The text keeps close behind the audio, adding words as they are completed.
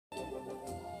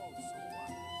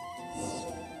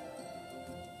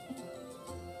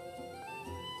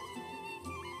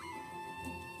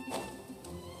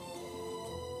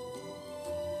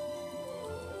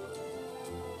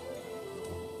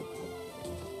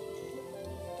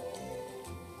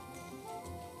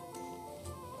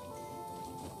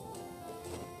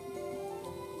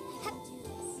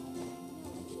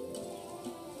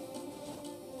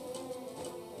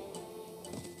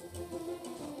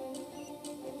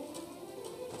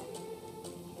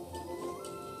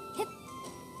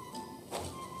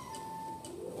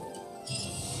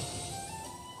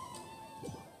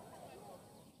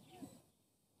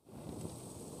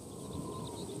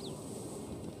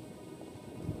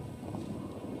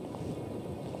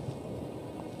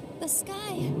The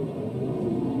sky.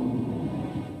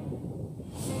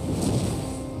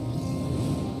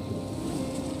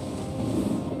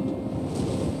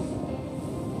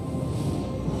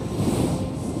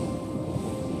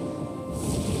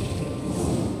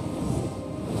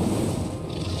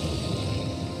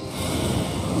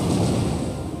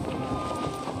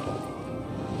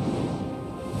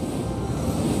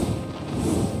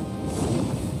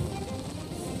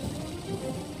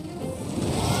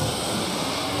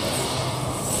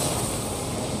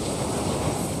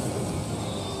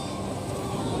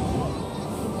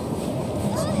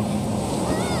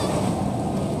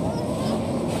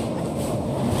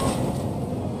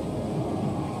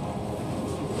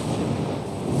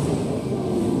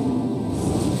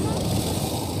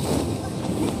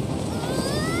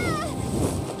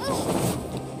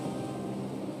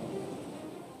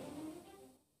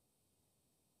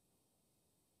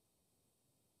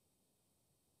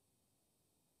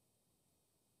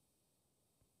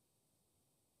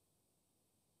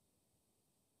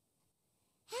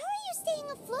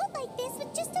 Staying afloat like this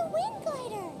with just a wind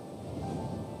glider.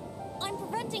 I'm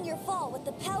preventing your fall with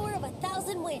the power of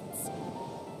 1,000 winds.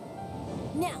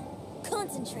 Now,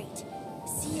 concentrate.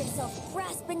 See yourself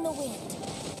grasping the wind.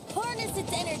 Harness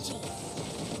its energy.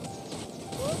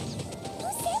 Who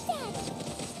said that?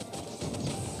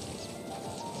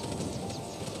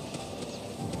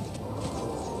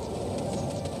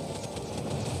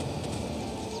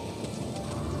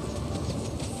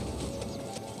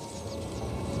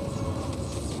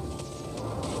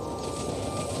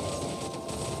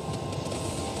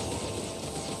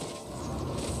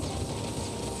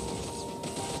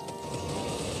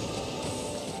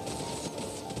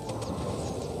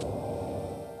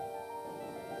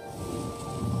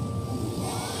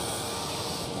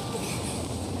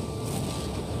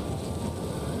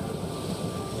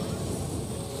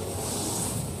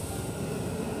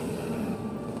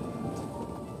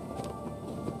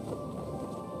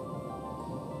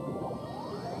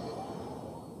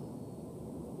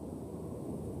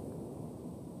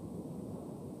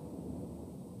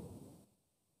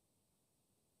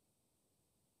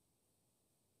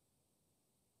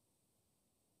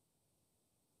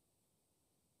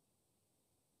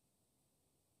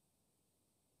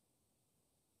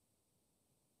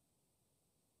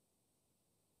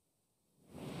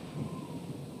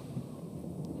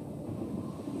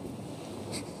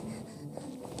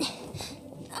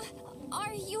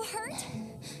 Are you hurt?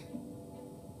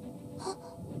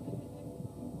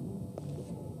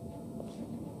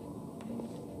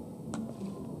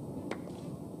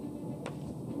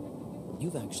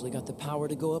 You've actually got the power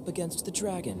to go up against the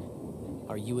dragon.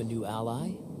 Are you a new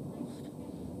ally?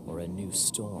 Or a new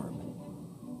storm?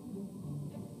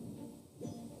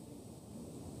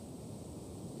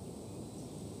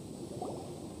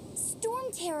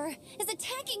 Storm Terror is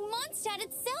attacking Mondstadt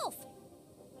itself!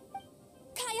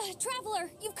 Kaya,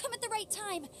 Traveler, you've come at the right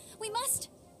time. We must...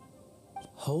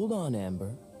 Hold on,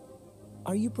 Amber.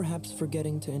 Are you perhaps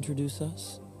forgetting to introduce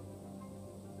us?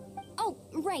 Oh,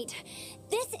 right.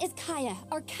 This is Kaya,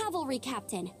 our cavalry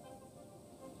captain.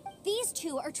 These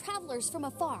two are travelers from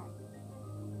afar.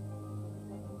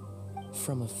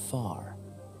 From afar?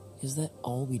 Is that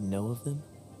all we know of them?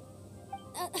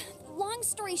 Long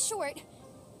story short...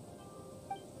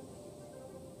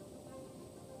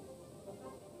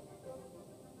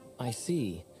 I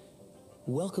see.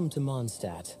 Welcome to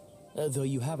Mondstadt. Though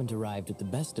you haven't arrived at the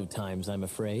best of times, I'm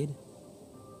afraid.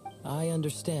 I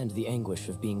understand the anguish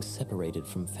of being separated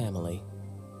from family.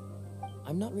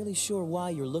 I'm not really sure why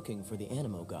you're looking for the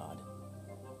Animo God.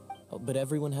 Oh, but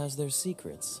everyone has their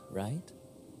secrets, right?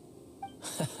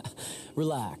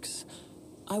 Relax.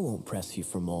 I won't press you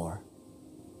for more.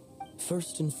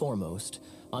 First and foremost,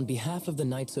 on behalf of the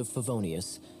Knights of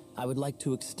Favonius, I would like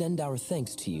to extend our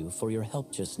thanks to you for your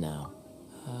help just now.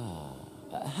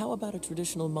 How about a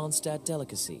traditional Mondstadt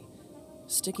delicacy?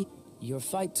 Sticky? Your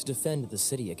fight to defend the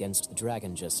city against the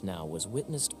dragon just now was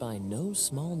witnessed by no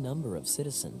small number of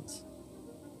citizens.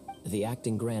 The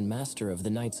acting Grand Master of the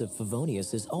Knights of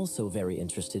Favonius is also very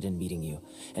interested in meeting you,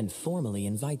 and formally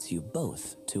invites you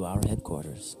both to our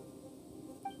headquarters.